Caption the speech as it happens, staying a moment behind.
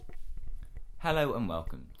Hello and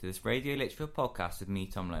welcome to this Radio Lichfield podcast with me,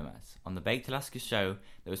 Tom Lomas, on the Baked Alaska show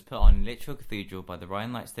that was put on in Lichfield Cathedral by the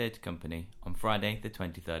Ryan Lights Theatre Company on Friday the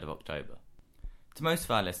 23rd of October. To most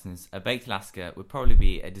of our listeners, a Baked Alaska would probably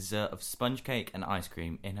be a dessert of sponge cake and ice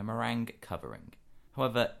cream in a meringue covering.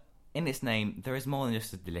 However, in its name, there is more than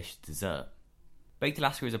just a delicious dessert. Baked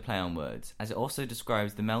Alaska is a play on words, as it also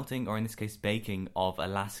describes the melting, or in this case baking, of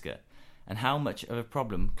Alaska, and how much of a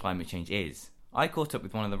problem climate change is. I caught up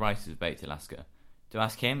with one of the writers of Baked Alaska to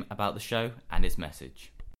ask him about the show and its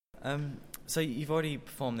message. So you've already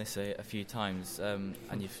performed this a few times, and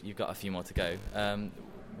you've got a few more to go.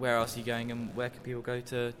 Where else are you going, and where can people go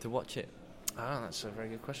to watch it? That's a very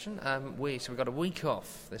good question. We've got a week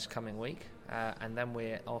off this coming week, and then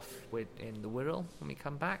we're in the Wirral when we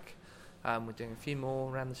come back. We're doing a few more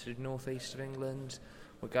around the sort of northeast of England.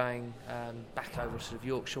 We're going back over sort of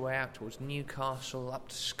Yorkshire way out towards Newcastle, up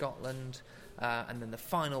to Scotland. And then the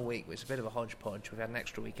final week was a bit of a hodgepodge. We've had an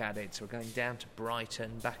extra week added, so we're going down to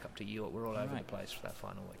Brighton, back up to York. We're all over the place for that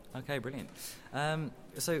final week. Okay, brilliant.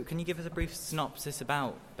 So can you give us a brief synopsis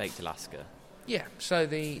about Baked Alaska? Yeah, so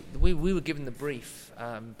we were given the brief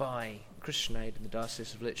by Christian Aid in the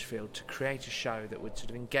Diocese of Lichfield to create a show that would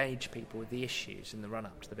sort of engage people with the issues in the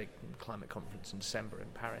run-up to the big climate conference in December in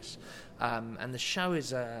Paris. And the show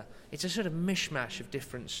is it's a sort of mishmash of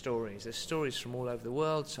different stories. There's stories from all over the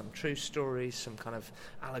world, some true stories, some kind of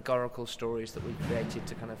allegorical stories that we created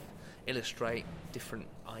to kind of illustrate different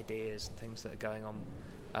ideas and things that are going on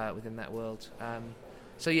within that world.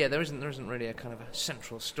 So yeah, there isn't really a kind of a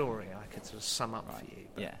central story I could sort of sum up for you.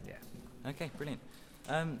 But yeah. Okay, brilliant.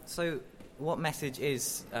 So what message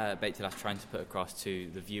is Baked Alaska trying to put across to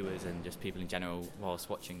the viewers and just people in general whilst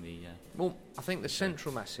watching the... Well, I think the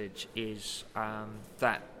central message is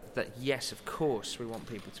that yes, of course, we want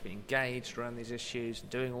people to be engaged around these issues,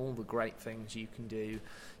 doing all the great things you can do,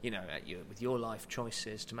 with your life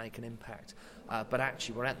choices to make an impact. But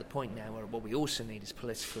actually, we're at the point now where what we also need is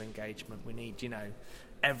political engagement. We need,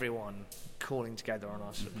 everyone calling together on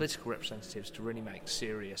our sort of political representatives to really make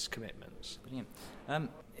serious commitments. Brilliant.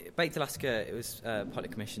 Baked Alaska, it was partly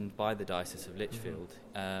commissioned by the Diocese of Lichfield.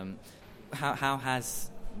 How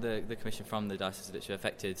has the commission from the Diocese of Lichfield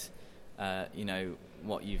affected,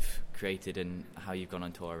 what you've created and how you've gone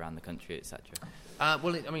on tour around the country, etc.?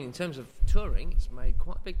 In terms of touring, it's made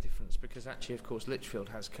quite a big difference because actually, of course, Lichfield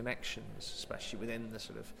has connections, especially within the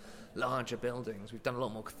sort of larger buildings. We've done a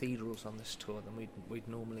lot more cathedrals on this tour than we'd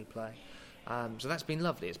normally play. So that's been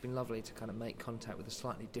lovely. It's been lovely to kind of make contact with a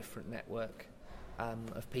slightly different network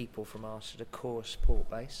of people from our sort of core support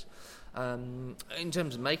base. In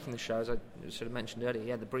terms of making the show, as I sort of mentioned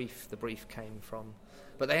earlier, the brief came from...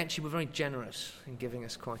 But they actually were very generous in giving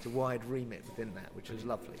us quite a wide remit within that, which was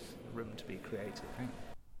lovely. Room to be creative.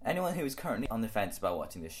 Anyone who is currently on the fence about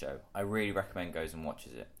watching this show, I really recommend goes and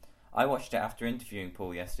watches it. I watched it after interviewing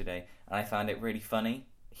Paul yesterday, and I found it really funny,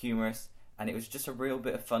 humorous, and it was just a real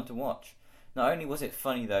bit of fun to watch. Not only was it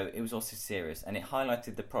funny though, it was also serious, and it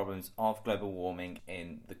highlighted the problems of global warming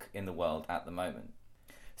in the world at the moment.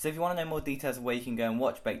 So if you want to know more details of where you can go and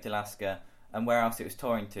watch Baked Alaska and where else it was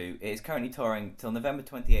touring to, it is currently touring till November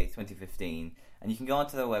 28th, 2015, and you can go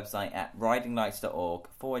onto their website at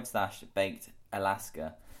ridinglights.org/Baked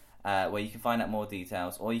Alaska, where you can find out more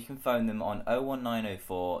details, or you can phone them on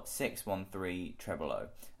 01904 613 000,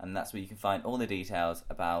 and that's where you can find all the details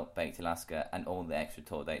about Baked Alaska and all the extra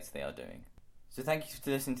tour dates they are doing. So thank you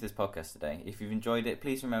for listening to this podcast today. If you've enjoyed it,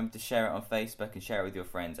 please remember to share it on Facebook and share it with your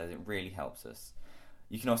friends, as it really helps us.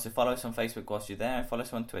 You can also follow us on Facebook whilst you're there, and follow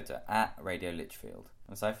us on Twitter at Radio Lichfield.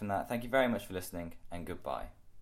 Aside from that, thank you very much for listening, and goodbye.